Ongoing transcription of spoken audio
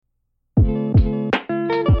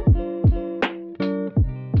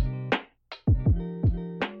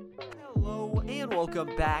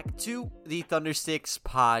welcome back to the Thundersticks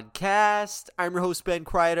podcast. I'm your host, Ben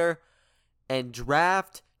Kreider, and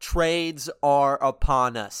draft trades are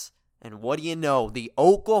upon us. And what do you know? The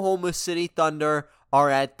Oklahoma City Thunder are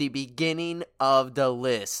at the beginning of the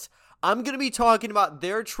list. I'm going to be talking about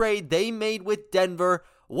their trade they made with Denver,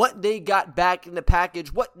 what they got back in the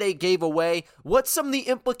package, what they gave away, what some of the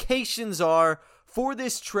implications are for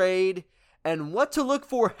this trade, and what to look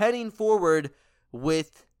for heading forward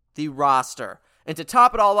with the roster. And to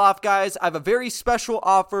top it all off, guys, I have a very special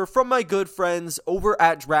offer from my good friends over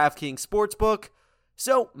at DraftKings Sportsbook,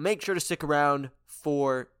 so make sure to stick around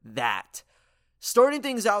for that. Starting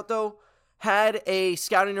things out, though, had a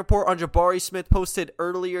scouting report on Jabari Smith posted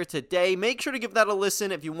earlier today. Make sure to give that a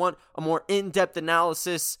listen if you want a more in-depth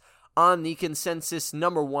analysis on the consensus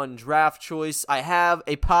number one draft choice. I have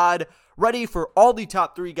a pod ready for all the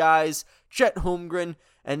top three guys, Chet Holmgren,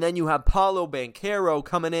 and then you have Paolo Banchero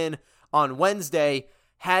coming in on Wednesday.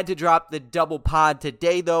 Had to drop the double pod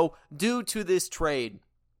today, though, due to this trade.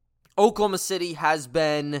 Oklahoma City has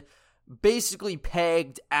been basically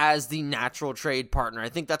pegged as the natural trade partner. I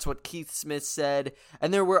think that's what Keith Smith said.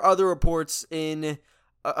 And there were other reports in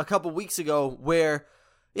a couple weeks ago where,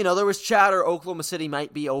 there was chatter Oklahoma City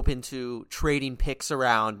might be open to trading picks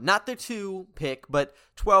around. Not the 2 pick, but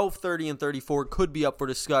 12, 30, and 34 could be up for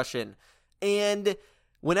discussion. And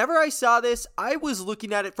whenever I saw this, I was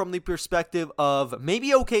looking at it from the perspective of maybe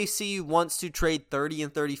OKC wants to trade 30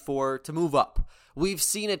 and 34 to move up. We've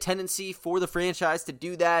seen a tendency for the franchise to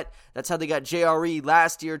do that. That's how they got JRE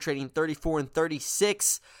last year, trading 34 and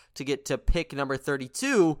 36 to get to pick number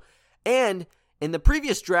 32. And in the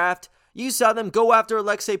previous draft, you saw them go after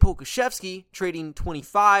Aleksej Pokusevski, trading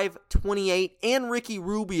 25, 28, and Ricky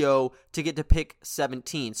Rubio to get to pick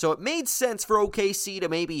 17. So it made sense for OKC to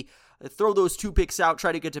maybe throw those 2 picks out,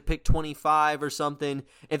 try to get to pick 25 or something.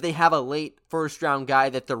 If they have a late first-round guy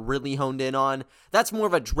that they're really honed in on, that's more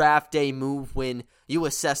of a draft day move when you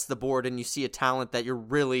assess the board and you see a talent that you're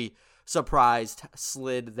really surprised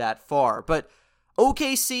slid that far. But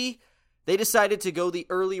OKC, they decided to go the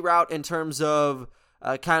early route in terms of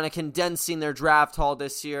kind of condensing their draft haul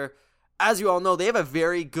this year. As you all know, they have a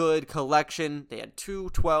very good collection. They had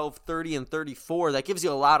 2, 12, 30, and 34. That gives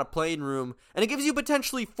you a lot of playing room. And it gives you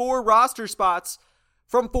potentially 4 roster spots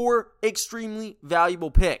from 4 extremely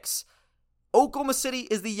valuable picks. Oklahoma City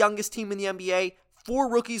is the youngest team in the NBA.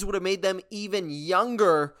 4 rookies would have made them even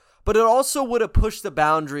younger. But it also would have pushed the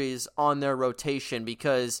boundaries on their rotation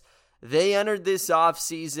because they entered this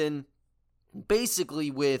offseason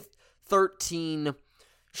basically with 13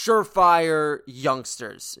 surefire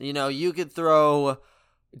youngsters. You could throw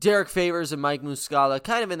Derek Favors and Mike Muscala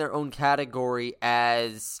kind of in their own category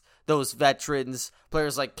as those veterans.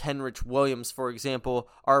 Players like Kenrich Williams, for example,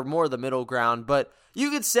 are more the middle ground. But you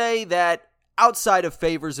could say that outside of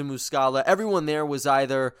Favors and Muscala, everyone there was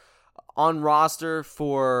either on roster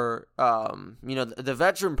for, the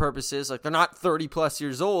veteran purposes, like they're not 30 plus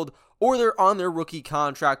years old, or they're on their rookie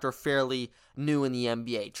contract or fairly new in the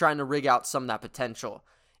NBA, trying to rig out some of that potential,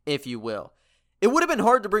 if you will. It would have been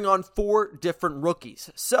hard to bring on 4 different rookies,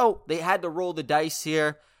 so they had to roll the dice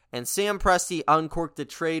here, and Sam Presti uncorked the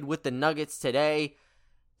trade with the Nuggets today.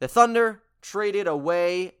 The Thunder traded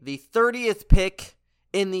away the 30th pick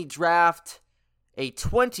in the draft, a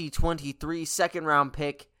 2023 second-round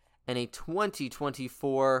pick, and a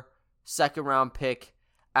 2024 second-round pick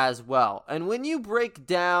as well. And when you break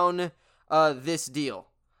down this deal,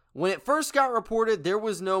 when it first got reported, there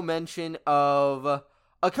was no mention of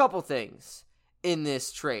a couple things in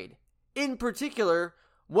this trade. In particular,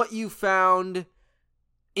 what you found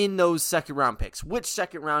in those second-round picks. Which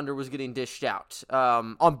second-rounder was getting dished out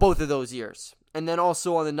on both of those years. And then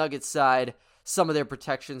also on the Nuggets side, some of their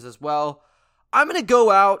protections as well. I'm going to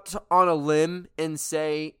go out on a limb and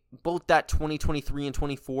say both that 2023 and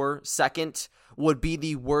 24 second would be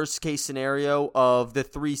the worst case scenario of the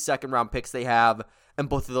 3 second-round picks they have in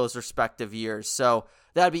both of those respective years. So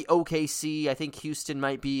that'd be OKC. I think Houston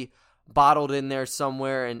might be bottled in there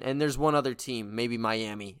somewhere. And there's one other team, maybe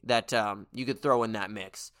Miami, that you could throw in that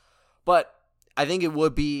mix. But I think it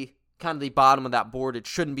would be kind of the bottom of that board. It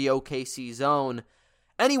shouldn't be OKC's own.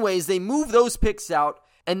 Anyways, they moved those picks out,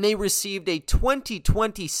 and they received a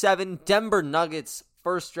 2027 Denver Nuggets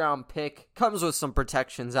first-round pick. Comes with some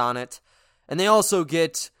protections on it. And they also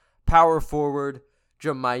get power forward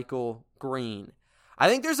JaMychal Green. I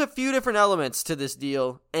think there's a few different elements to this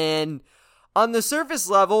deal, and on the surface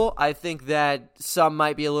level, I think that some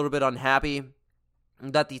might be a little bit unhappy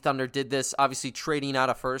that the Thunder did this, obviously trading out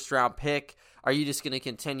a first-round pick. Are you just going to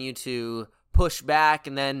continue to push back?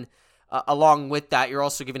 And then along with that, you're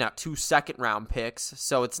also giving out 2 second-round picks,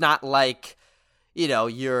 so it's not like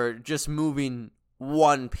you're just moving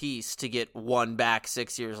one piece to get one back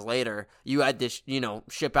 6 years later. You had to,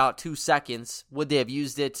 ship out 2 seconds. Would they have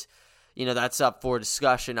used it? That's up for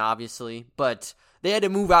discussion, obviously. But they had to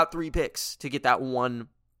move out 3 picks to get that one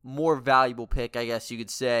more valuable pick, I guess you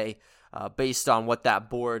could say, based on what that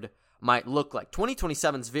board might look like.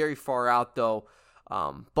 2027 is very far out, though.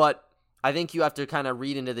 But I think you have to kind of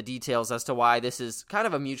read into the details as to why this is kind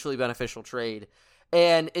of a mutually beneficial trade.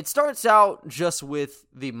 And it starts out just with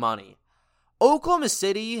the money. Oklahoma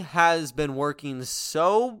City has been working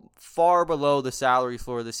so far below the salary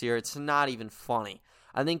floor this year, it's not even funny.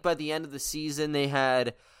 I think by the end of the season, they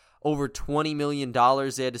had over $20 million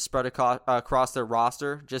they had to spread across their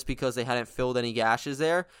roster just because they hadn't filled any gashes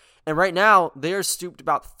there. And right now, they're stooped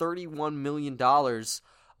about $31 million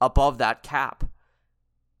above that cap.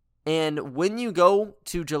 And when you go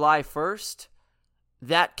to July 1st,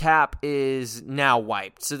 that cap is now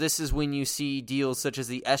wiped. So this is when you see deals such as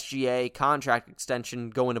the SGA contract extension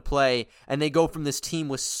go into play, and they go from this team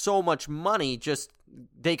with so much money just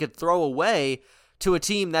they could throw away to a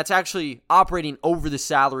team that's actually operating over the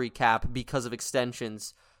salary cap because of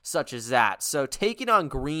extensions such as that. So taking on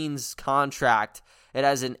Green's contract, it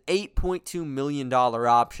has an $8.2 million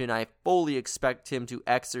option. I fully expect him to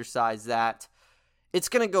exercise that. It's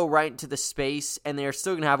going to go right into the space, and they're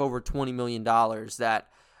still going to have over $20 million that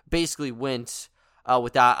basically went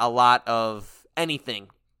without a lot of anything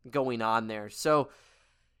going on there. So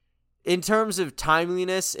in terms of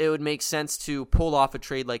timeliness, it would make sense to pull off a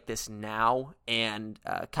trade like this now and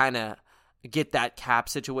kind of get that cap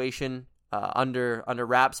situation under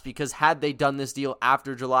wraps, because had they done this deal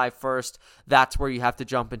after July 1st, that's where you have to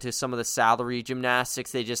jump into some of the salary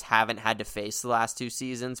gymnastics they just haven't had to face the last 2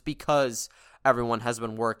 seasons because everyone has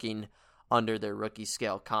been working under their rookie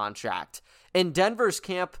scale contract. In Denver's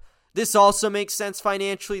camp, this also makes sense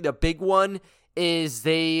financially. The big one is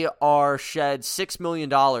they are shed $6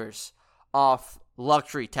 million off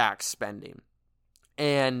luxury tax spending.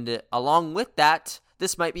 And along with that,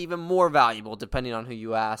 this might be even more valuable depending on who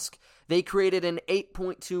you ask. They created an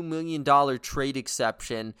 $8.2 million trade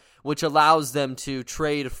exception, which allows them to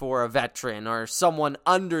trade for a veteran or someone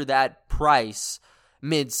under that price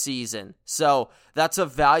mid-season. So that's a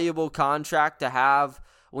valuable contract to have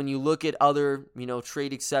when you look at other,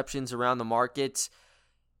 trade exceptions around the market.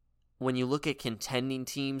 When you look at contending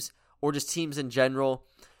teams or just teams in general,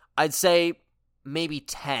 I'd say maybe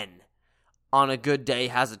 10 on a good day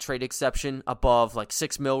has a trade exception above like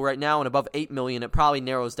 $6 million right now, and above $8 million, it probably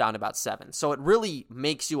narrows down to about 7. So it really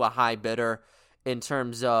makes you a high bidder in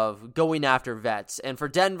terms of going after vets. And for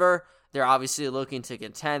Denver, they're obviously looking to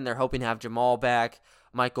contend. They're hoping to have Jamal back,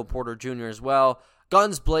 Michael Porter Jr. as well.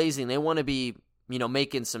 Guns blazing. They want to be,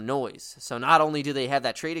 making some noise. So not only do they have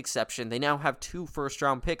that trade exception, they now have 2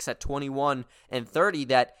 first-round picks at 21 and 30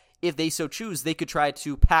 that, if they so choose, they could try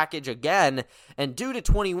to package again. And due to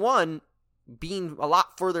 21 being a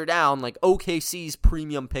lot further down, like OKC's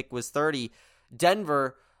premium pick was 30,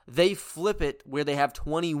 Denver, they flip it where they have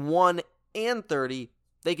 21 and 30.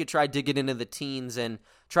 They could try to get into the teens and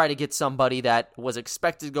try to get somebody that was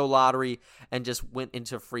expected to go lottery and just went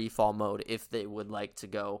into free fall mode if they would like to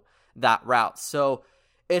go that route. So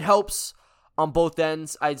it helps on both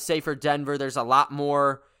ends. I'd say for Denver, there's a lot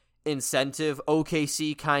more incentive.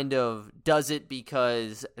 OKC kind of does it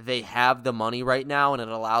because they have the money right now and it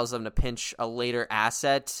allows them to pinch a later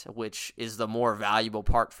asset, which is the more valuable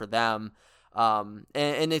part for them. And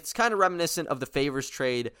it's kind of reminiscent of the Favors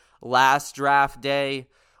trade last draft day,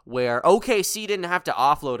 where OKC didn't have to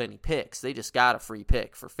offload any picks. They just got a free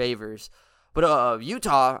pick for Favors. But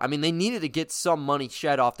Utah, they needed to get some money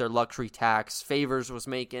shed off their luxury tax. Favors was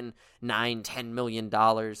making $9-10 million.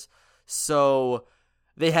 So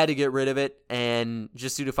they had to get rid of it, and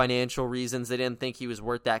just due to financial reasons, they didn't think he was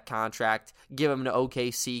worth that contract. Give him to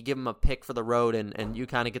OKC, give him a pick for the road, and you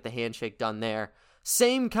kind of get the handshake done there.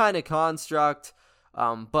 Same kind of construct,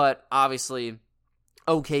 but obviously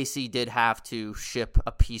OKC did have to ship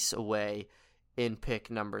a piece away in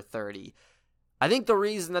pick number 30. I think the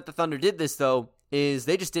reason that the Thunder did this, though, is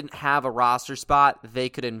they just didn't have a roster spot they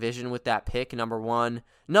could envision with that pick, number one.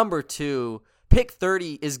 Number two, pick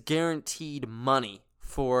 30 is guaranteed money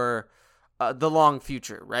for the long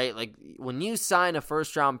future, right? Like, when you sign a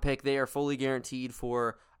first-round pick, they are fully guaranteed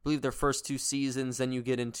for, I believe, their first 2 seasons. Then you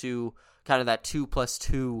get into kind of that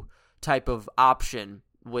 2+2 type of option,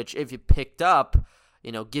 which, if you picked up,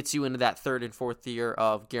 gets you into that 3rd and 4th year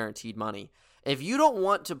of guaranteed money. If you don't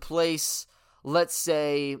want to place, let's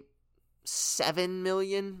say, $7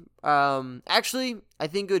 million, actually, I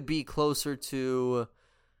think it would be closer to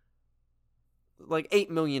like $8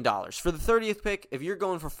 million for the 30th pick. If you're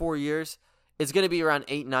going for 4 years, it's going to be around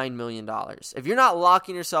 $8-9 million. If you're not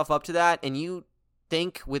locking yourself up to that and you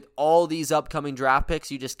think with all these upcoming draft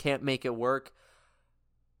picks you just can't make it work,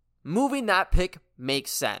 moving that pick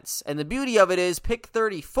makes sense. And the beauty of it is pick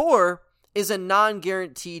 34 is a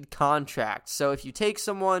non-guaranteed contract. So if you take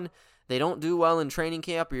someone, they don't do well in training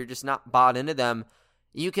camp, or you're just not bought into them,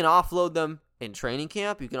 you can offload them in training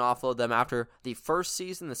camp. You can offload them after the first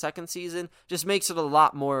season, the second season. Just makes it a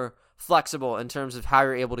lot more flexible in terms of how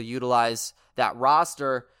you're able to utilize that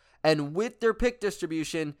roster. And with their pick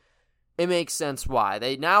distribution, it makes sense why.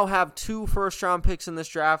 They now have 2 first-round picks in this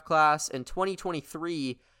draft class. In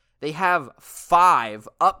 2023, they have 5,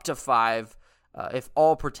 up to 5, if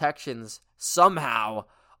all protections somehow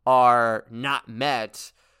are not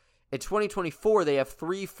met. In 2024, they have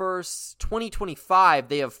 3 firsts. 2025,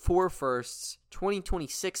 they have 4 firsts.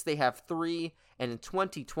 2026, they have 3. And in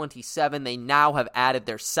 2027, they now have added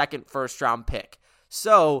their second first-round pick.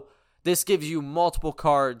 So this gives you multiple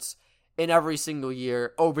cards in every single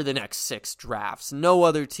year over the next 6 drafts. No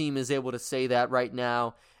other team is able to say that right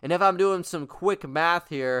now. And if I'm doing some quick math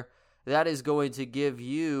here, that is going to give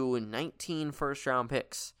you 19 first-round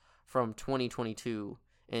picks from 2022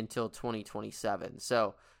 until 2027.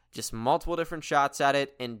 So just multiple different shots at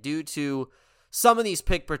it. And due to some of these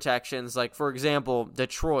pick protections, like for example,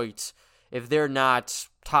 Detroit, if they're not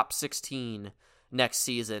top 16 next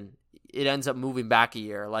season, it ends up moving back a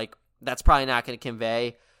year. Like, that's probably not going to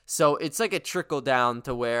convey. So it's like a trickle down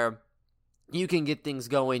to where you can get things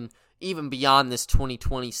going even beyond this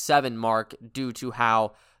 2027 mark due to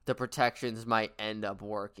how the protections might end up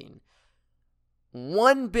working.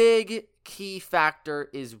 One big key factor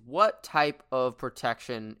is what type of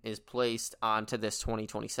protection is placed onto this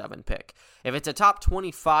 2027 pick. If it's a top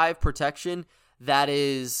 25 protection, that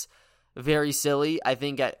is very silly. I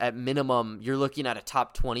think at minimum, you're looking at a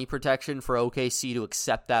top 20 protection for OKC to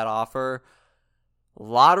accept that offer.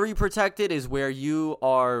 Lottery protected is where you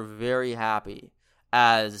are very happy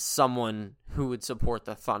as someone who would support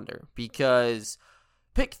the Thunder, because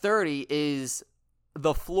pick 30 is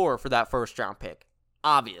the floor for that first round pick,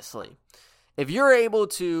 obviously. If you're able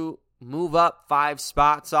to move up 5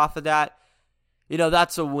 spots off of that,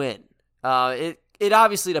 that's a win. It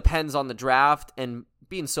obviously depends on the draft, and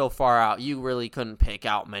being so far out, you really couldn't pick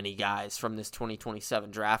out many guys from this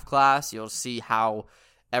 2027 draft class. You'll see how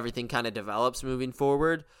everything kind of develops moving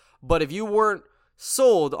forward. But if you weren't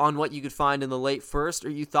sold on what you could find in the late first, or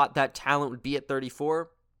you thought that talent would be at 34,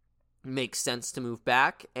 it makes sense to move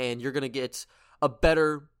back, and you're going to get a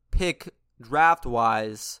better pick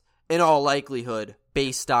draft-wise in all likelihood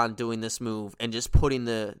based on doing this move and just putting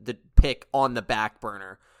the pick on the back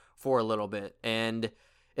burner for a little bit. And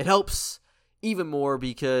it helps even more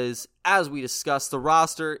because, as we discussed, the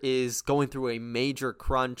roster is going through a major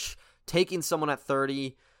crunch. Taking someone at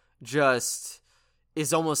 30 just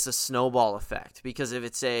is almost a snowball effect, because if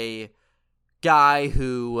it's a guy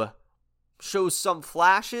who shows some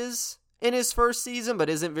flashes in his first season but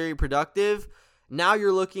isn't very productive, now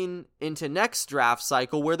you're looking into next draft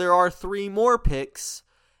cycle where there are 3 more picks,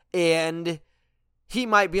 and he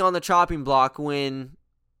might be on the chopping block when,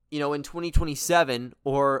 in 2027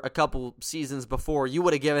 or a couple seasons before, you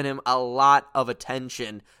would have given him a lot of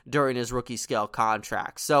attention during his rookie scale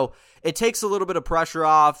contract. So it takes a little bit of pressure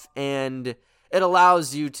off, and it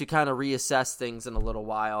allows you to kind of reassess things in a little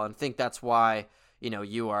while. And I think that's why,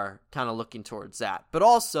 you are kind of looking towards that. But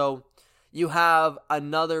also, you have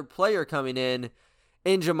another player coming in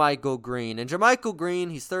JaMychal Green. And JaMychal Green,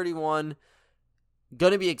 he's 31,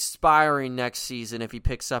 going to be expiring next season if he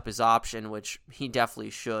picks up his option, which he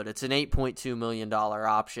definitely should. It's an $8.2 million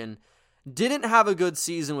option. Didn't have a good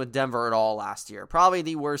season with Denver at all last year. Probably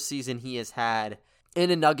the worst season he has had in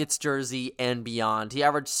a Nuggets jersey and beyond. He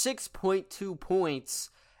averaged 6.2 points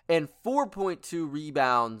and 4.2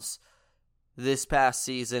 rebounds this past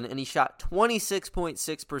season, and he shot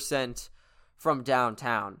 26.6% from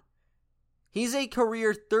downtown. He's a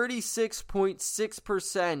career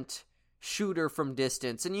 36.6% shooter from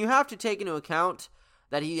distance, and you have to take into account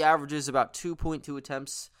that he averages about 2.2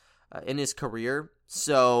 attempts in his career,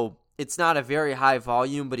 so it's not a very high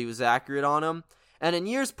volume, but he was accurate on them. And in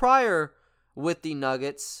years prior with the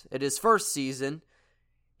Nuggets, in his first season,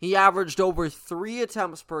 he averaged over 3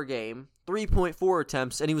 attempts per game, 3.4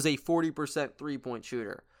 attempts, and he was a 40% three-point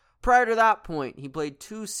shooter. Prior to that point, he played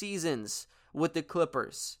 2 seasons with the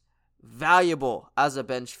Clippers, valuable as a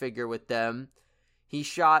bench figure with them. He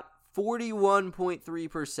shot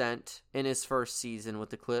 41.3% in his first season with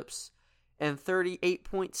the Clips and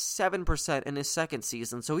 38.7% in his second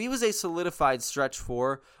season. So he was a solidified stretch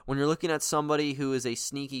 4. When you're looking at somebody who is a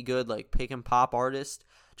sneaky good, like pick and pop artist,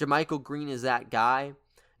 JaMychal Green is that guy.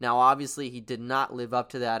 Now, obviously, he did not live up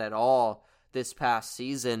to that at all this past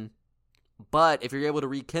season. But if you're able to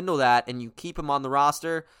rekindle that and you keep him on the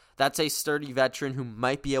roster, that's a sturdy veteran who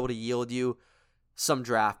might be able to yield you some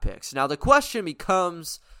draft picks. Now, the question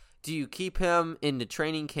becomes, do you keep him in the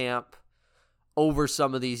training camp over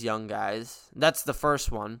some of these young guys? That's the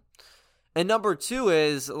first one. And number two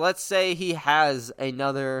is, let's say he has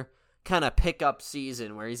another kind of pickup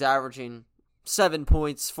season where he's averaging 7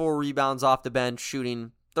 points, 4 rebounds off the bench,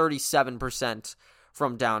 shooting 37%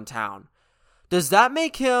 from downtown. Does that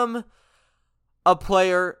make him a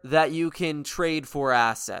player that you can trade for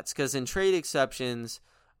assets? Because in trade exceptions,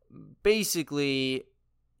 basically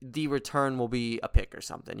the return will be a pick or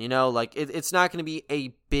something. Like it's not going to be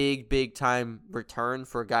a big time return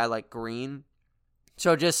for a guy like Green.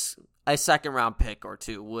 So just a second round pick or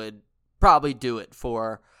two would probably do it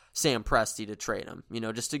for Sam Presti to trade him.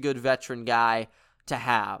 Just a good veteran guy to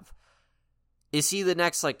have. Is he the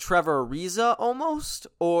next like Trevor Ariza almost?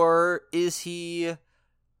 Or is he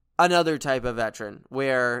another type of veteran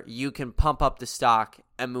where you can pump up the stock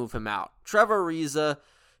and move him out? Trevor Ariza,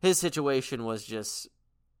 his situation was just,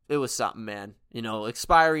 it was something, man.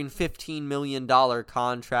 Expiring $15 million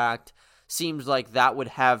contract. Seems like that would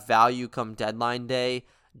have value come deadline day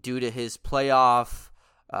due to his playoff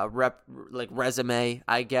resume,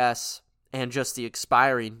 I guess. And just the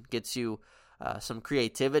expiring gets you some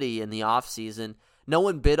creativity in the offseason. No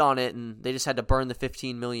one bid on it, and they just had to burn the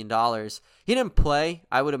 $15 million. He didn't play.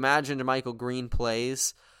 I would imagine Michael Green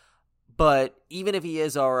plays. But even if he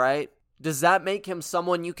is all right, does that make him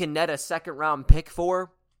someone you can net a second-round pick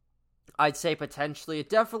for? I'd say potentially. It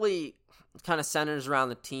definitely kind of centers around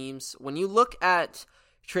the teams. When you look at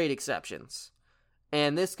trade exceptions,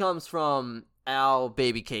 and this comes from Al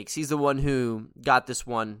Baby Cakes. He's the one who got this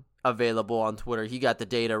one available on Twitter. He got the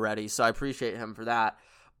data ready, so I appreciate him for that.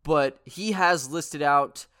 But he has listed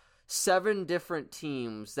out 7 different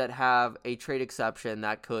teams that have a trade exception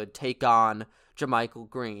that could take on JaMychal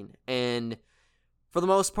Green. And for the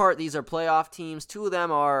most part, these are playoff teams. 2 of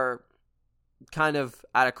them are kind of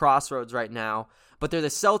at a crossroads right now. But they're the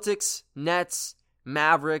Celtics, Nets,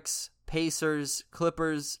 Mavericks, Pacers,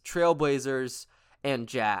 Clippers, Trailblazers, and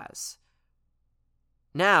Jazz.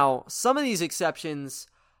 Now, some of these exceptions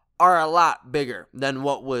are a lot bigger than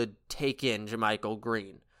what would take in JaMychal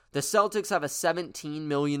Green. The Celtics have a $17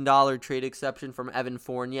 million trade exception from Evan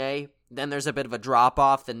Fournier. Then there's a bit of a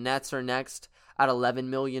drop-off. The Nets are next at $11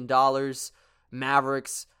 million.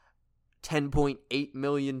 Mavericks, $10.8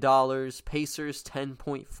 million. Pacers,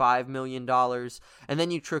 $10.5 million. And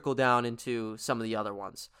then you trickle down into some of the other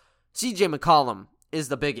ones. CJ McCollum is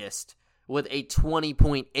the biggest, with a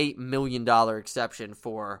 $20.8 million exception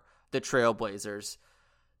for the Trailblazers.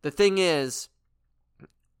 The thing is,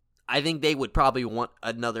 I think they would probably want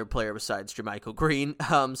another player besides JaMychal Green.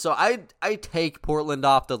 So I take Portland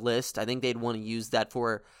off the list. I think they'd want to use that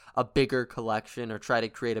for a bigger collection or try to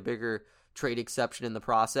create a bigger trade exception in the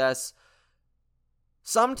process.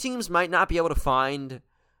 Some teams might not be able to find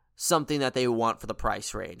something that they want for the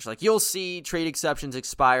price range. Like, you'll see trade exceptions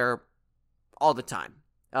expire all the time.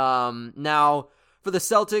 Now, for the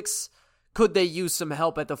Celtics, could they use some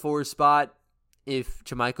help at the 4 spot if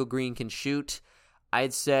JaMychal Green can shoot?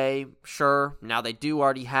 I'd say, sure. Now, they do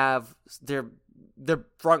already have their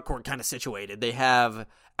front court kind of situated. They have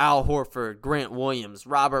Al Horford, Grant Williams,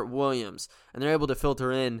 Robert Williams, and they're able to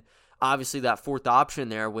filter in, obviously, that 4th option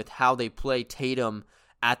there with how they play Tatum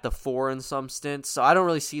at the 4 in some stints. So I don't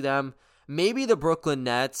really see them. Maybe the Brooklyn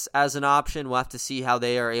Nets as an option. We'll have to see how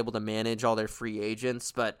they are able to manage all their free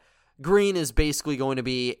agents. But Green is basically going to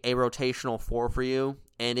be a rotational 4 for you.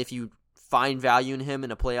 And if you find value in him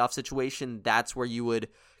in a playoff situation, that's where you would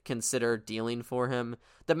consider dealing for him.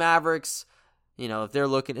 The Mavericks, if they're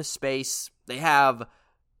looking to space, they have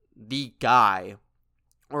the guy,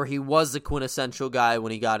 or he was the quintessential guy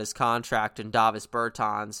when he got his contract in Davis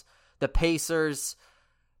Bertans. The Pacers,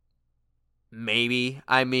 maybe.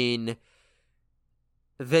 I mean,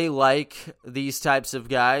 they like these types of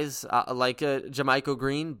guys, like JaMychal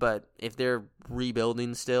Green, but if they're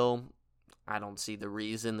rebuilding still, I don't see the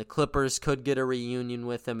reason. The Clippers could get a reunion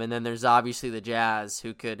with him, and then there's obviously the Jazz,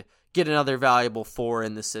 who could get another valuable 4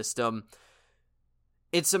 in the system.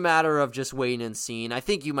 It's a matter of just waiting and seeing. I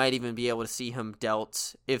think you might even be able to see him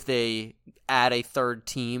dealt if they add a 3rd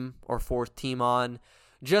team or 4th team on,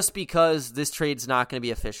 just because this trade's not going to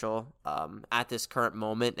be official at this current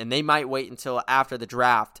moment, and they might wait until after the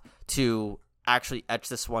draft to actually etch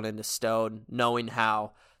this one into stone, knowing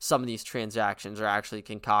how some of these transactions are actually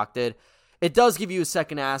concocted. It does give you a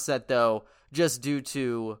second asset, though, just due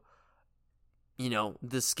to,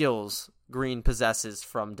 the skills Green possesses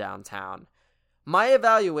from downtown. My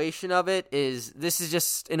evaluation of it is this is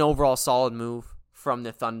just an overall solid move from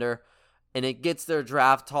the Thunder, and it gets their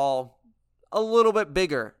draft haul a little bit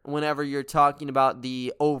bigger whenever you're talking about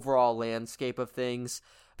the overall landscape of things.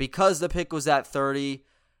 Because the pick was at 30,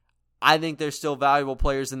 I think there's still valuable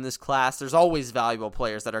players in this class. There's always valuable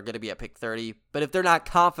players that are going to be at pick 30, but if they're not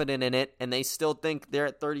confident in it and they still think they're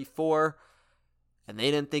at 34 and they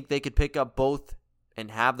didn't think they could pick up both and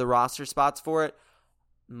have the roster spots for it,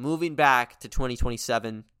 moving back to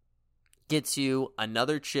 2027 gets you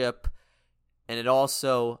another chip, and it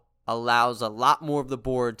also allows a lot more of the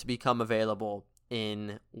board to become available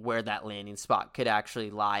in where that landing spot could actually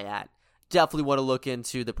lie at. Definitely want to look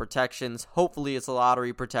into the protections. Hopefully it's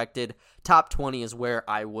lottery protected. Top 20 is where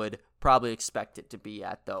I would probably expect it to be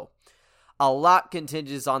at, though. A lot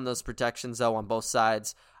contingents on those protections, though, on both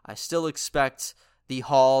sides. I still expect the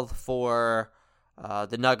haul for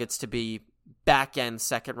the Nuggets to be back-end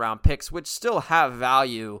second-round picks, which still have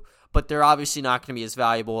value, but they're obviously not going to be as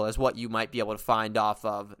valuable as what you might be able to find off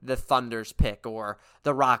of the Thunder's pick or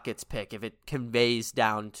the Rockets pick if it conveys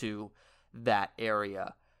down to that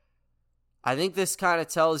area. I think this kind of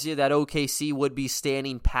tells you that OKC would be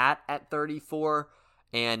standing pat at 34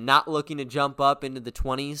 and not looking to jump up into the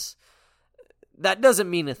 20s. That doesn't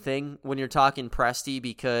mean a thing when you're talking Presti,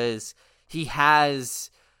 because he has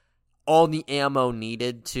all the ammo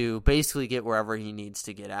needed to basically get wherever he needs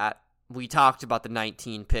to get at. We talked about the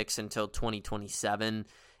 19 picks until 2027,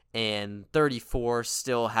 and 34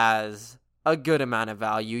 still has a good amount of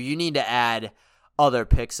value. You need to add other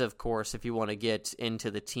picks, of course, if you want to get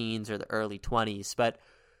into the teens or the early 20s. But,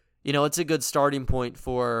 it's a good starting point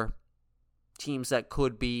for teams that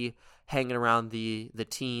could be hanging around the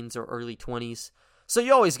teens or early 20s. So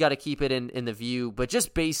you always got to keep it in the view. But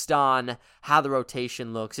just based on how the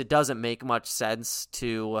rotation looks, it doesn't make much sense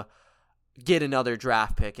to get another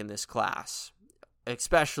draft pick in this class,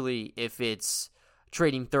 especially if it's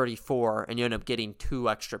trading 34 and you end up getting 2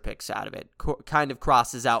 extra picks out of it. Kind of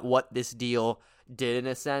crosses out what this deal did in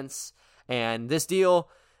a sense. And this deal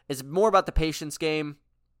is more about the patience game.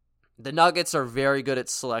 The Nuggets are very good at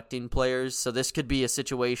selecting players, so this could be a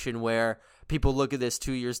situation where people look at this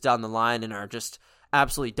 2 years down the line and are just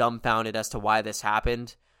absolutely dumbfounded as to why this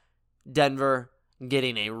happened. Denver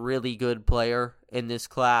getting a really good player in this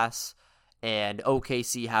class, and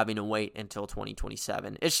OKC having to wait until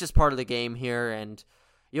 2027. It's just part of the game here, and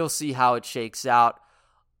you'll see how it shakes out.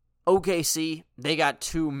 OKC, they got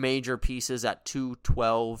 2 major pieces at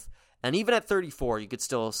 212, and even at 34, you could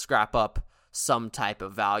still scrap up some type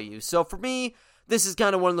of value. So for me, this is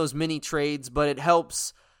kind of one of those mini trades, but it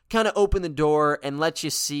helps kind of open the door and let you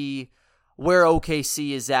see where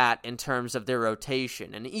OKC is at in terms of their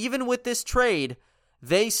rotation. And even with this trade,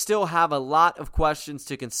 they still have a lot of questions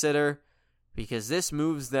to consider, because this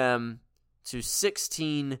moves them to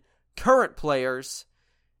 16 current players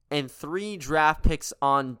and 3 draft picks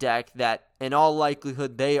on deck that, in all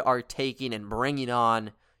likelihood, they are taking and bringing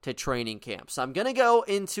on to training camp. So I'm going to go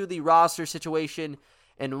into the roster situation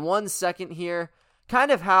in 1 second here, kind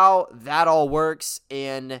of how that all works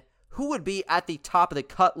and who would be at the top of the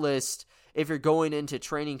cut list if you're going into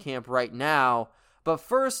training camp right now. But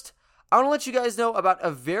first, I want to let you guys know about a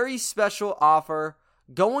very special offer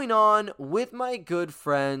going on with my good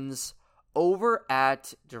friends over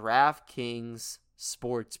at DraftKings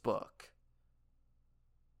Sportsbook.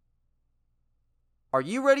 Are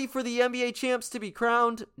you ready for the NBA champs to be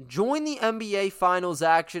crowned? Join the NBA Finals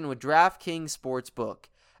action with DraftKings Sportsbook,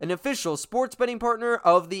 an official sports betting partner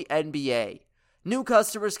of the NBA. New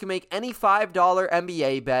customers can make any $5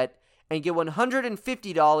 NBA bet and get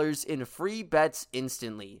 $150 in free bets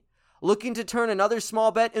instantly. Looking to turn another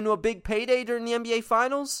small bet into a big payday during the NBA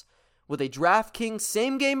Finals? With a DraftKings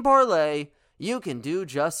same-game parlay, you can do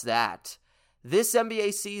just that. This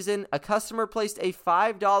NBA season, a customer placed a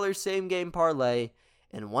 $5 same-game parlay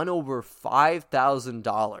and won over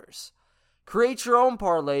 $5,000. Create your own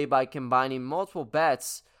parlay by combining multiple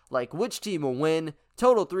bets like which team will win,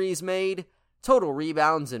 total threes made, total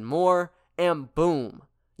rebounds, and more, and boom,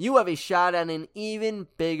 you have a shot at an even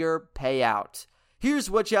bigger payout.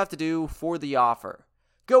 Here's what you have to do for the offer.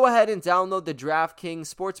 Go ahead and download the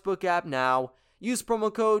DraftKings Sportsbook app now. Use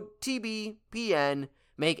promo code TBPN.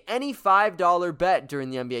 Make any $5 bet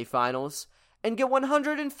during the NBA Finals and get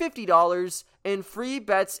 $150 in free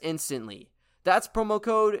bets instantly. That's promo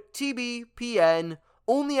code TBPN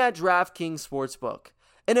only at DraftKings Sportsbook,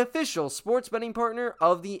 an official sports betting partner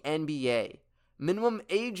of the NBA. Minimum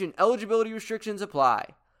age and eligibility restrictions apply.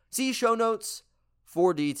 See show notes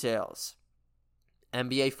for details.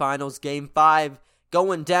 NBA Finals Game 5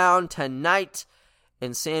 going down tonight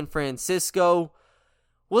in San Francisco.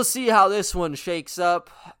 we'll see how this one shakes up.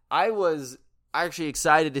 I was actually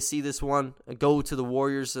excited to see this one go to the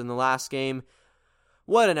Warriors in the last game.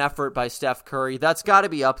 What an effort by Steph Curry. That's got to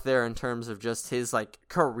be up there in terms of just his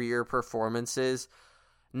career performances.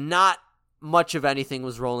 Not much of anything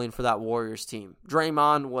was rolling for that Warriors team.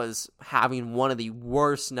 Draymond was having one of the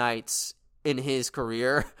worst nights in his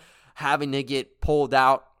career, having to get pulled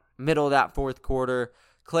out middle of that fourth quarter.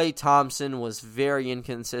 Klay Thompson was very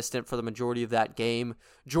inconsistent for the majority of that game.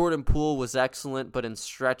 Jordan Poole was excellent, but in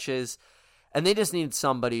stretches. And they just needed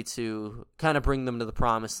somebody to kind of bring them to the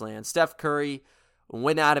promised land. Steph Curry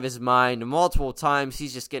went out of his mind multiple times.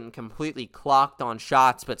 He's just getting completely clocked on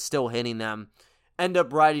shots, but still hitting them. End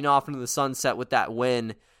up riding off into the sunset with that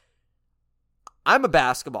win. I'm a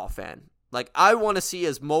basketball fan. I want to see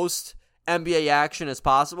as most NBA action as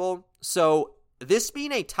possible. So this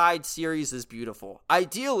being a tied series is beautiful.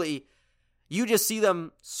 Ideally, you just see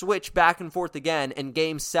them switch back and forth again, and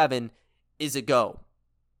Game 7 is a go.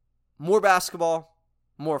 More basketball,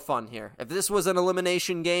 more fun here. If this was an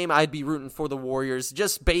elimination game, I'd be rooting for the Warriors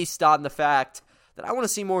just based on the fact that I want to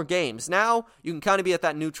see more games. Now, you can kind of be at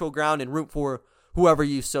that neutral ground and root for whoever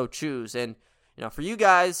you so choose. And, for you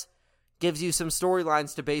guys, gives you some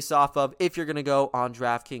storylines to base off of if you're going to go on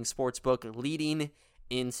DraftKings Sportsbook leading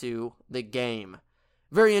into the game.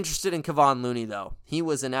 Very interested in Kevon Looney, though. He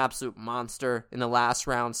was an absolute monster in the last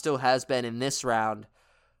round, still has been in this round.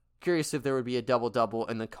 Curious if there would be a double-double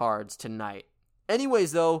in the cards tonight.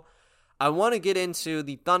 Anyways, though, I want to get into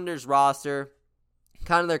the Thunder's roster,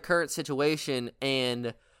 kind of their current situation,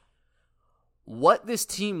 and what this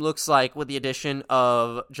team looks like with the addition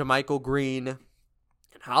of JaMychal Green, and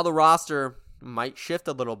how the roster might shift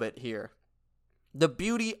a little bit here. The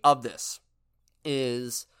beauty of this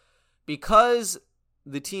is because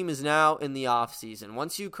the team is now in the offseason.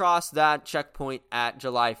 Once you cross that checkpoint at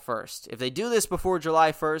July 1st, if they do this before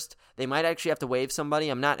July 1st, they might actually have to waive somebody.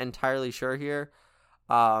 I'm not entirely sure here.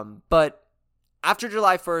 But after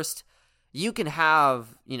July 1st, you can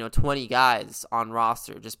have, 20 guys on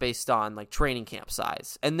roster just based on training camp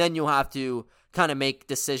size. And then you'll have to kind of make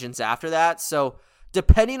decisions after that. So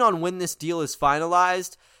depending on when this deal is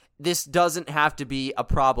finalized, this doesn't have to be a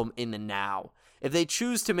problem in the now. If they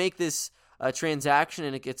choose to make this a transaction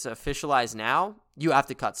and it gets officialized now, you have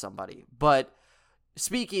to cut somebody. But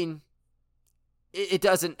speaking, it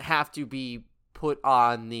doesn't have to be put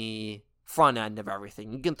on the front end of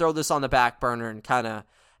everything. You can throw this on the back burner and kind of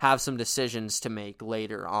have some decisions to make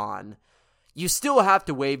later on. You still have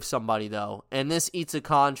to waive somebody, though, and this eats a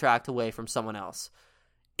contract away from someone else.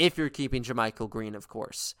 If you're keeping JaMychal Green, of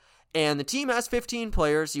course. And the team has 15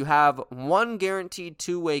 players. You have one guaranteed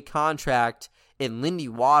two-way contract in Lindy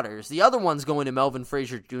Waters. The other one's going to Melvin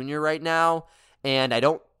Frazier Jr. right now, and I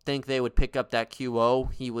don't think they would pick up that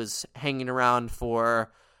QO. He was hanging around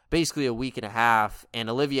for basically a week and a half, and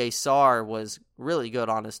Olivier Sarr was really good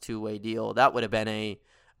on his two-way deal. That would have been a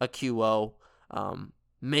QO,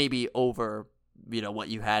 maybe over what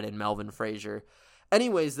you had in Melvin Frazier.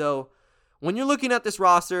 Anyways, though, when you're looking at this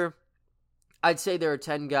roster, I'd say there are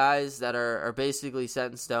 10 guys that are basically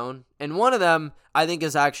set in stone. And one of them, I think,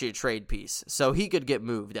 is actually a trade piece. So he could get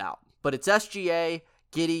moved out. But it's SGA,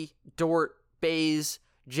 Giddey, Dort, Baze,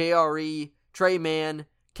 JRE, Trey Mann,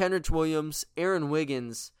 Kenrich Williams, Aaron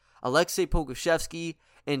Wiggins, Alexei Pokusevski,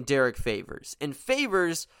 and Derek Favors. And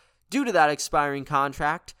Favors, due to that expiring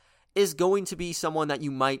contract, is going to be someone that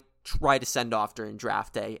you might try to send off during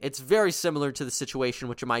draft day. It's very similar to the situation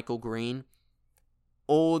with JaMychal Green.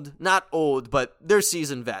 Not old, but they're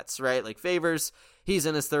seasoned vets, right? Favors, he's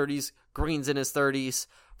in his 30s, Green's in his 30s.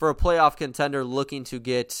 For a playoff contender looking to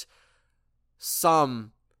get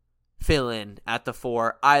some fill-in at the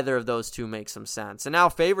 4, either of those two makes some sense. And now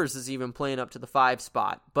Favors is even playing up to the 5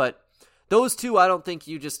 spot. But those two, I don't think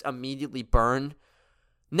you just immediately burn.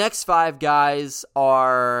 Next 5 guys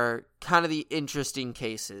are kind of the interesting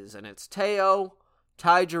cases, and it's Teo,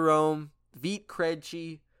 Ty Jerome, Vit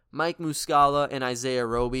Krejci, Mike Muscala, and Isaiah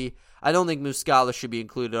Roby. I don't think Muscala should be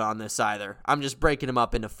included on this either. I'm just breaking him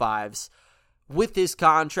up into 5s. With his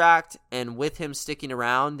contract and with him sticking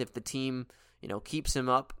around, if the team, keeps him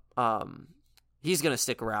up, he's going to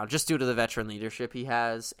stick around just due to the veteran leadership he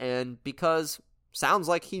has and because sounds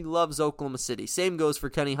like he loves Oklahoma City. Same goes for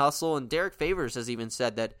Kenny Hustle, and Derek Favors has even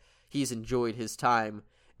said that he's enjoyed his time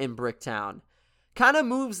in Bricktown. Kind of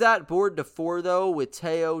moves that board to 4, though, with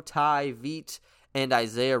Teo, Ty, Vit, and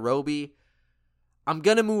Isaiah Roby. I'm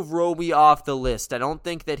going to move Roby off the list. I don't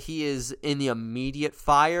think that he is in the immediate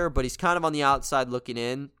fire, but he's kind of on the outside looking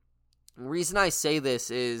in. The reason I say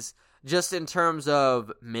this is just in terms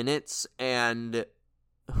of minutes and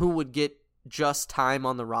who would get just time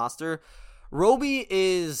on the roster. Roby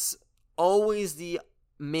is always the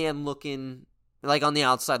man looking, like on the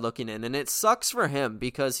outside looking in, and it sucks for him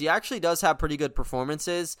because he actually does have pretty good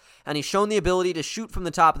performances, and he's shown the ability to shoot from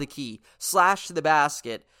the top of the key, slash to the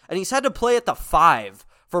basket, and he's had to play at the 5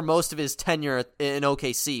 for most of his tenure in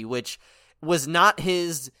OKC, which was not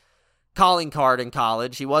his calling card in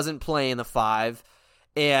college. He wasn't playing the 5,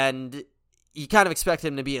 and you kind of expect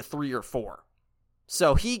him to be a 3 or 4.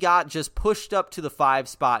 So he got just pushed up to the 5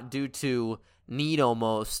 spot due to need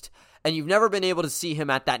almost, and you've never been able to see him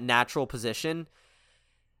at that natural position.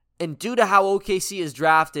 And due to how OKC is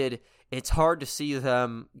drafted, it's hard to see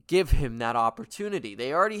them give him that opportunity.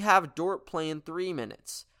 They already have Dort playing 3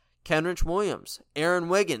 minutes. Kenrich Williams, Aaron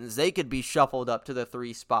Wiggins, they could be shuffled up to the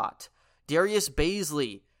 3 spot. Darius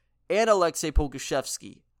Bazley and Aleksej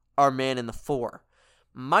Pokusevski are man in the 4.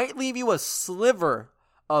 Might leave you a sliver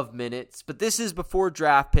of minutes, but this is before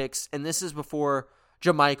draft picks, and this is before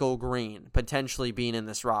JaMychal Green potentially being in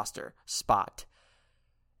this roster spot.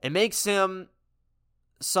 It makes him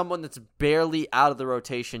someone that's barely out of the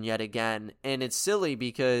rotation yet again, and it's silly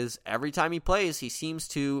because every time he plays, he seems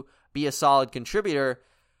to be a solid contributor,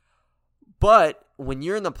 but when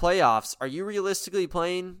you're in the playoffs, are you realistically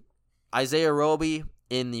playing Isaiah Roby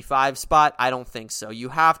in the 5 spot? I don't think so. You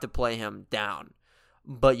have to play him down.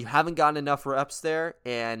 But you haven't gotten enough reps there,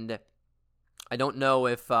 and I don't know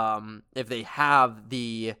if they have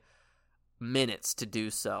the minutes to do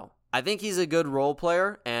so. I think he's a good role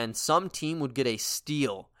player, and some team would get a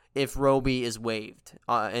steal if Roby is waived.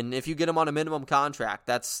 And if you get him on a minimum contract,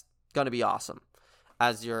 that's going to be awesome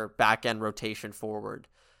as your back-end rotation forward.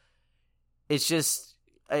 It's just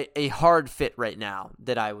a hard fit right now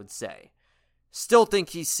that I would say. Still think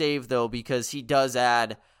he's saved, though, because he does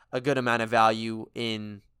add a good amount of value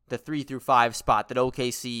in the 3 through 5 spot that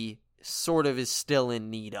OKC sort of is still in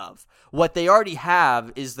need of. What they already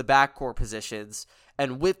have is the backcourt positions,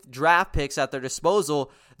 and with draft picks at their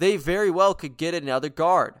disposal, they very well could get another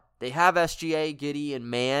guard. They have SGA, Giddey,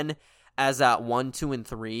 and Mann as at 1, 2, and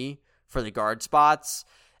 3 for the guard spots,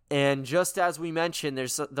 and just as we mentioned,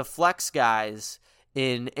 there's the flex guys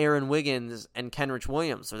in Aaron Wiggins and Kenrich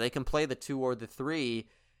Williams, so they can play the 2 or the 3,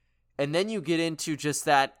 and then you get into just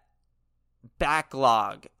that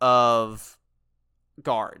backlog of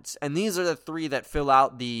guards. And these are the 3 that fill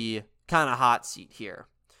out the kind of hot seat here.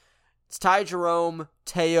 It's Ty Jerome,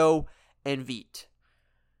 Teo, and Vit.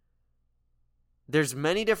 There's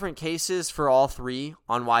many different cases for all 3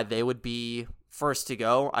 on why they would be first to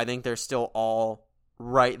go. I think they're still all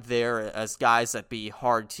right there as guys that be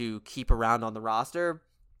hard to keep around on the roster.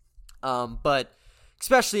 But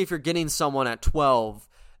especially if you're getting someone at 12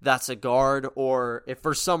 that's a guard, or if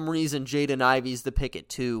for some reason Jaden Ivey's the pick at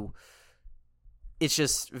 2, it's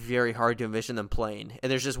just very hard to envision them playing.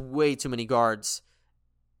 And there's just way too many guards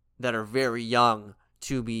that are very young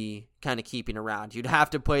to be kind of keeping around. You'd have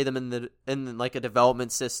to play them in like a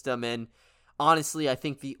development system, and honestly, I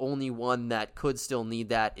think the only one that could still need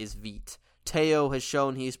that is Vit. Teo has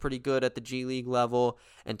shown he's pretty good at the G League level,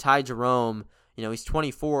 and Ty Jerome, he's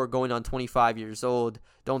 24 going on 25 years old.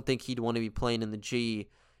 Don't think he'd want to be playing in the G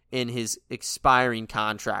in his expiring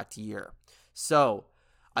contract year. So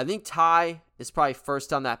I think Ty is probably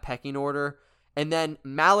first on that pecking order. And then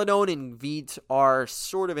Maladone and Vit are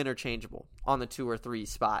sort of interchangeable on the 2 or 3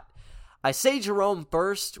 spot. I say Jerome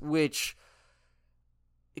first, which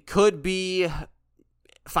could be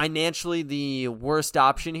financially the worst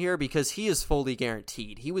option here because he is fully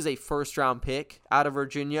guaranteed. He was a first-round pick out of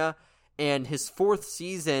Virginia, and his 4th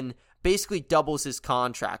season basically doubles his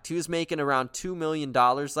contract. He was making around $2 million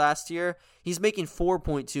last year. He's making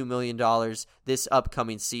 $4.2 million this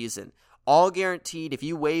upcoming season. All guaranteed. If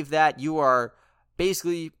you waive that, you are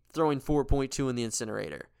basically throwing 4.2 in the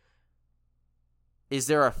incinerator. Is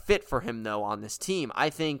there a fit for him, though, on this team? I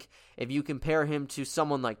think if you compare him to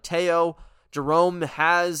someone like Teo, Jerome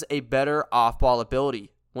has a better off-ball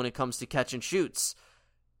ability when it comes to catch and shoots.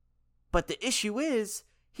 But the issue is,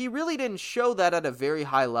 he really didn't show that at a very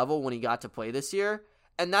high level when he got to play this year,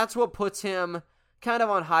 and that's what puts him kind of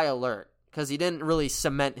on high alert, because he didn't really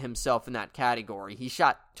cement himself in that category. He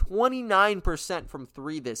shot 29% from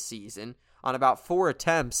 3 this season on about 4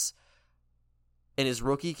 attempts. In his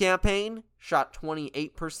rookie campaign, shot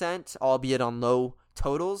 28%, albeit on low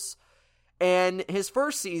totals. And his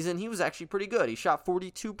first season, he was actually pretty good. He shot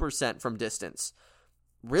 42% from distance.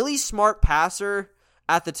 Really smart passer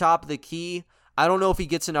at the top of the key. I don't know if he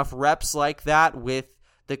gets enough reps like that with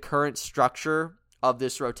the current structure of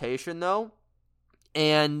this rotation, though.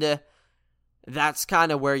 And that's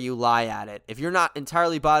kind of where you lie at it. If you're not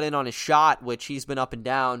entirely bought in on his shot, which he's been up and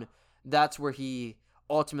down, that's where he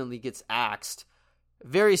ultimately gets axed.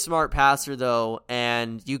 Very smart passer, though,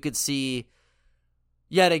 and you could see,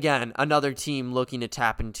 yet again, another team looking to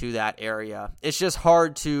tap into that area. It's just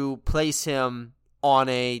hard to place him on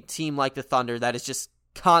a team like the Thunder that is just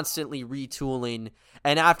constantly retooling,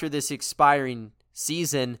 and after this expiring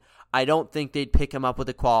season, I don't think they'd pick him up with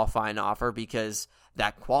a qualifying offer, because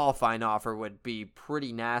that qualifying offer would be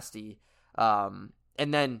pretty nasty. And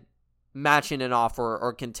then matching an offer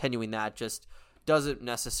or continuing that just doesn't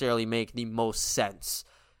necessarily make the most sense.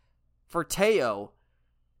 For Teo,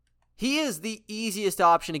 he is the easiest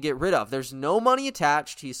option to get rid of. There's no money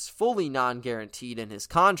attached. He's fully non-guaranteed in his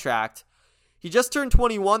contract. He just turned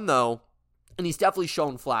 21, though, and he's definitely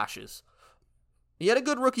shown flashes. He had a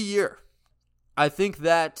good rookie year. I think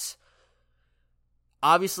that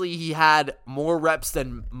obviously he had more reps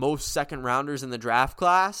than most second rounders in the draft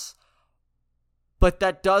class, but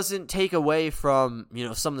that doesn't take away from,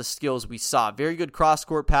 some of the skills we saw. Very good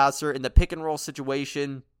cross-court passer. In the pick-and-roll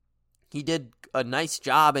situation, he did a nice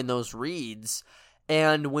job in those reads.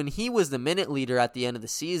 And when he was the minute leader at the end of the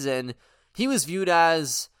season, he was viewed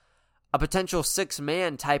as a potential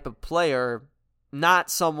six-man type of player,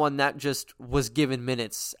 not someone that just was given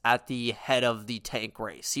minutes at the head of the tank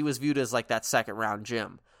race. He was viewed as like that second-round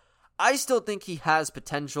gem. I still think he has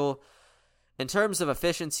potential. In terms of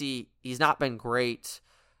efficiency, he's not been great.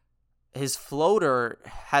 His floater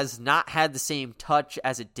has not had the same touch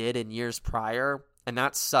as it did in years prior, and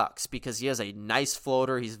that sucks because he has a nice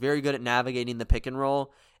floater. He's very good at navigating the pick and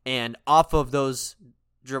roll, and off of those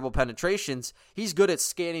dribble penetrations, he's good at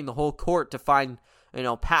scanning the whole court to find,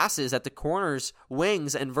 passes at the corners,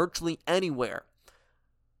 wings, and virtually anywhere.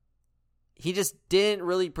 He just didn't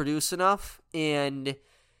really produce enough, and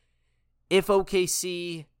if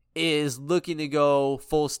OKC is looking to go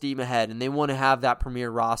full steam ahead and they want to have that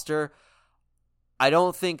premier roster, I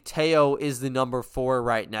don't think Teo is the number 4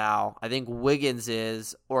 right now. I think Wiggins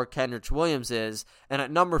is, or Kenrich Williams is, and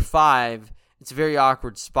at number 5, it's a very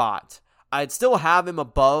awkward spot. I'd still have him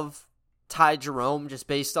above Ty Jerome just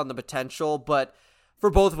based on the potential, but for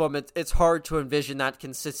both of them, it's hard to envision that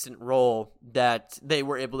consistent role that they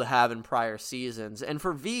were able to have in prior seasons. And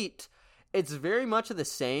for Veit, it's very much of the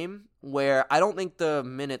same, where I don't think the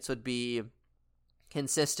minutes would be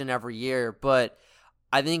consistent every year, but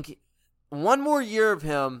I think one more year of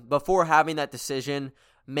him before having that decision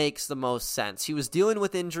makes the most sense. He was dealing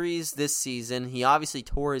with injuries this season. He obviously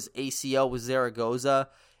tore his ACL with Zaragoza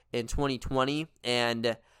in 2020,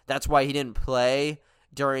 and that's why he didn't play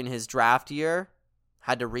during his draft year.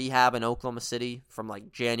 Had to rehab in Oklahoma City from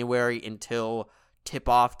like January until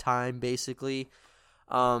tip-off time, basically.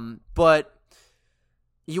 But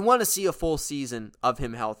you want to see a full season of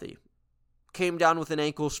him healthy. Came down with an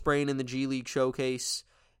ankle sprain in the G League showcase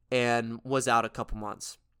and was out a couple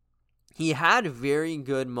months. He had very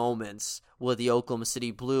good moments with the Oklahoma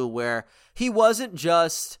City Blue where he wasn't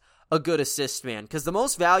just a good assist man, because the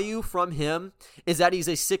most value from him is that he's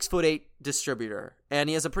a 6'8" distributor, and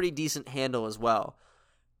he has a pretty decent handle as well.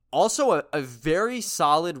 Also a very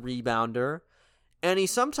solid rebounder, and he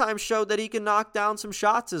sometimes showed that he can knock down some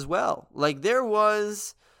shots as well. Like, there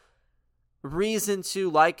was reason to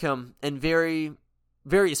like him in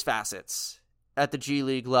various facets at the G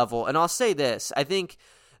League level. And I'll say this, I think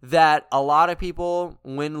that a lot of people,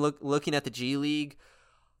 when looking at the G League,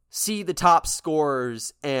 see the top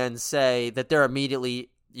scorers and say that they're immediately,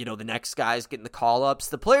 the next guys getting the call-ups.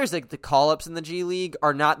 The players that get the call-ups in the G League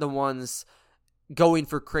are not the ones going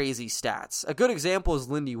for crazy stats. A good example is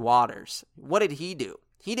Lindy Waters. What did he do?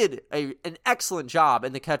 He did an excellent job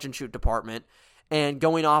in the catch-and-shoot department and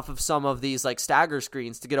going off of some of these like stagger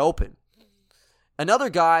screens to get open. Another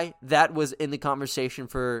guy that was in the conversation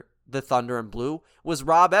for the Thunder and Blue was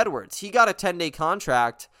Rob Edwards. He got a 10-day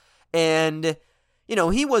contract, and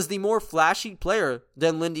he was the more flashy player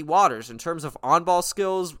than Lindy Waters. In terms of on-ball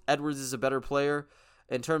skills, Edwards is a better player.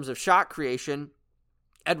 In terms of shot creation,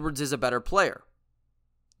 Edwards is a better player.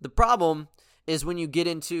 The problem is when you get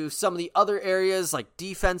into some of the other areas like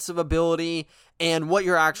defensive ability and what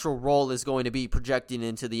your actual role is going to be projecting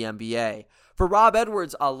into the NBA. For Rob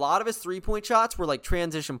Edwards, a lot of his three-point shots were like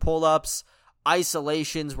transition pull-ups,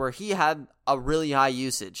 isolations, where he had a really high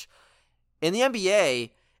usage. In the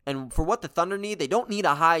NBA, and for what the Thunder need, they don't need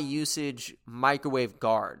a high-usage microwave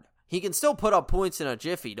guard. He can still put up points in a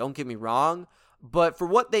jiffy, don't get me wrong, but for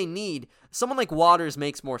what they need, someone like Waters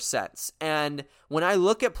makes more sense. And when I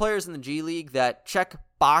look at players in the G League that check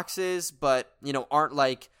boxes but, aren't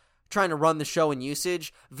like trying to run the show in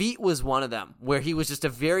usage, Veit was one of them, where he was just a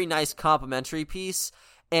very nice complementary piece.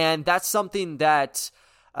 And that's something that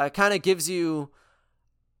kind of gives you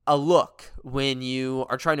a look when you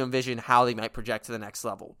are trying to envision how they might project to the next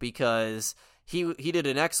level, because He did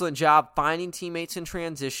an excellent job finding teammates in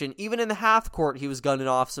transition. Even in the half court, he was gunning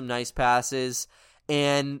off some nice passes,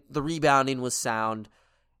 and the rebounding was sound,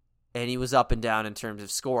 and he was up and down in terms of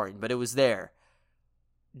scoring, but it was there.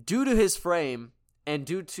 Due to his frame and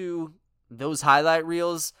due to those highlight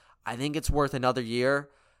reels, I think it's worth another year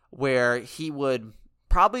where he would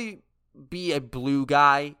probably be a blue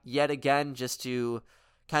guy yet again just to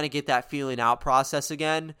kind of get that feeling out process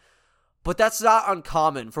again. But that's not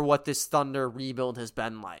uncommon for what this Thunder rebuild has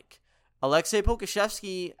been like. Aleksej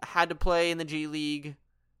Pokusevski had to play in the G League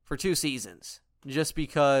for 2 seasons just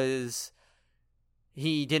because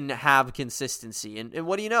he didn't have consistency. And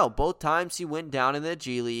what do you know? Both times he went down in the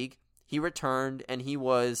G League, he returned, and he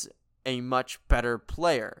was a much better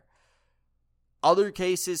player. Other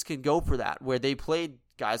cases can go for that, where they played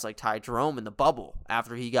guys like Ty Jerome in the bubble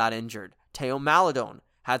after he got injured. Theo Maledon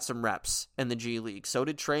had some reps in the G League. So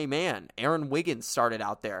did Trey Mann. Aaron Wiggins started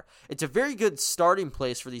out there. It's a very good starting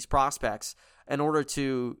place for these prospects in order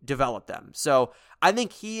to develop them. So I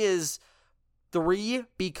think he is 3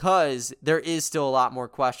 because there is still a lot more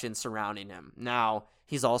questions surrounding him. Now,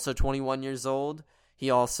 he's also 21 years old.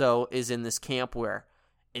 He also is in this camp where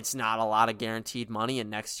it's not a lot of guaranteed money,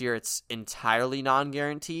 and next year it's entirely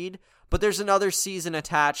non-guaranteed. But there's another season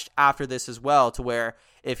attached after this as well, to where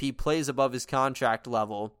if he plays above his contract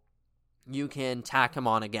level, you can tack him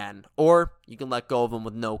on again, or you can let go of him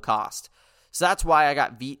with no cost. So that's why I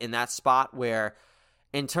got Veit in that spot where,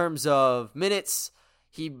 in terms of minutes,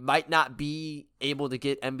 he might not be able to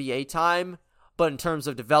get NBA time, but in terms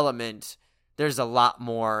of development, there's a lot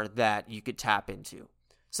more that you could tap into.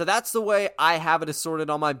 So that's the way I have it assorted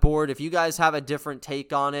on my board. If you guys have a different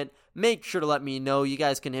take on it, make sure to let me know. You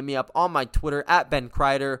guys can hit me up on my Twitter at Ben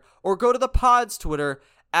Kreider, or go to the pod's Twitter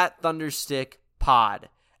at ThunderstickPod.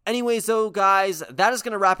 Anyways, though, guys, that is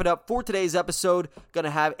going to wrap it up for today's episode. Going to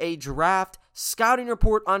have a draft scouting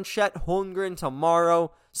report on Chet Holmgren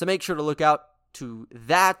tomorrow, so make sure to look out to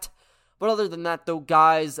that. But other than that, though,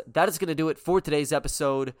 guys, that is going to do it for today's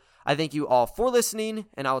episode. I thank you all for listening,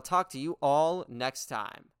 and I will talk to you all next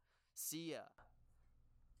time. See ya.